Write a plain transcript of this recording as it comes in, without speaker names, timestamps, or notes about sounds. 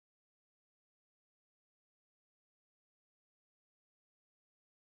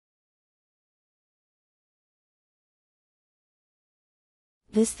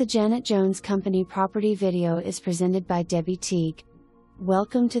This The Janet Jones Company property video is presented by Debbie Teague.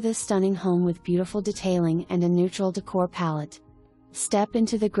 Welcome to this stunning home with beautiful detailing and a neutral decor palette. Step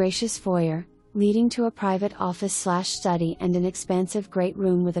into the gracious foyer, leading to a private office/study and an expansive great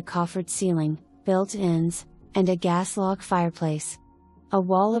room with a coffered ceiling, built-ins, and a gas log fireplace. A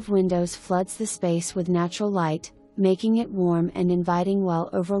wall of windows floods the space with natural light, making it warm and inviting while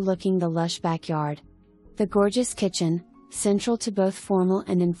overlooking the lush backyard. The gorgeous kitchen, central to both formal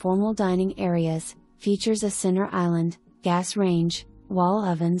and informal dining areas, features a center island, gas range, wall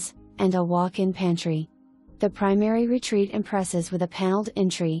ovens, and a walk-in pantry. The primary retreat impresses with a paneled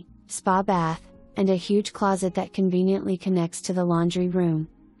entry, spa bath, and a huge closet that conveniently connects to the laundry room.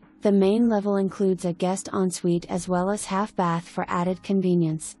 The main level includes a guest ensuite as well as half bath for added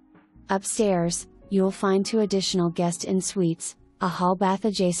convenience. Upstairs, you'll find 2 additional guest en-suites, a hall bath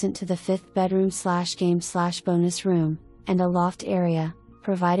adjacent to the 5th bedroom/game/bonus room, and a loft area,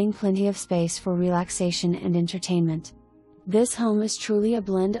 providing plenty of space for relaxation and entertainment. This home is truly a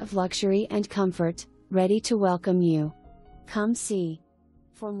blend of luxury and comfort, ready to welcome you. Come see.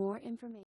 For more information.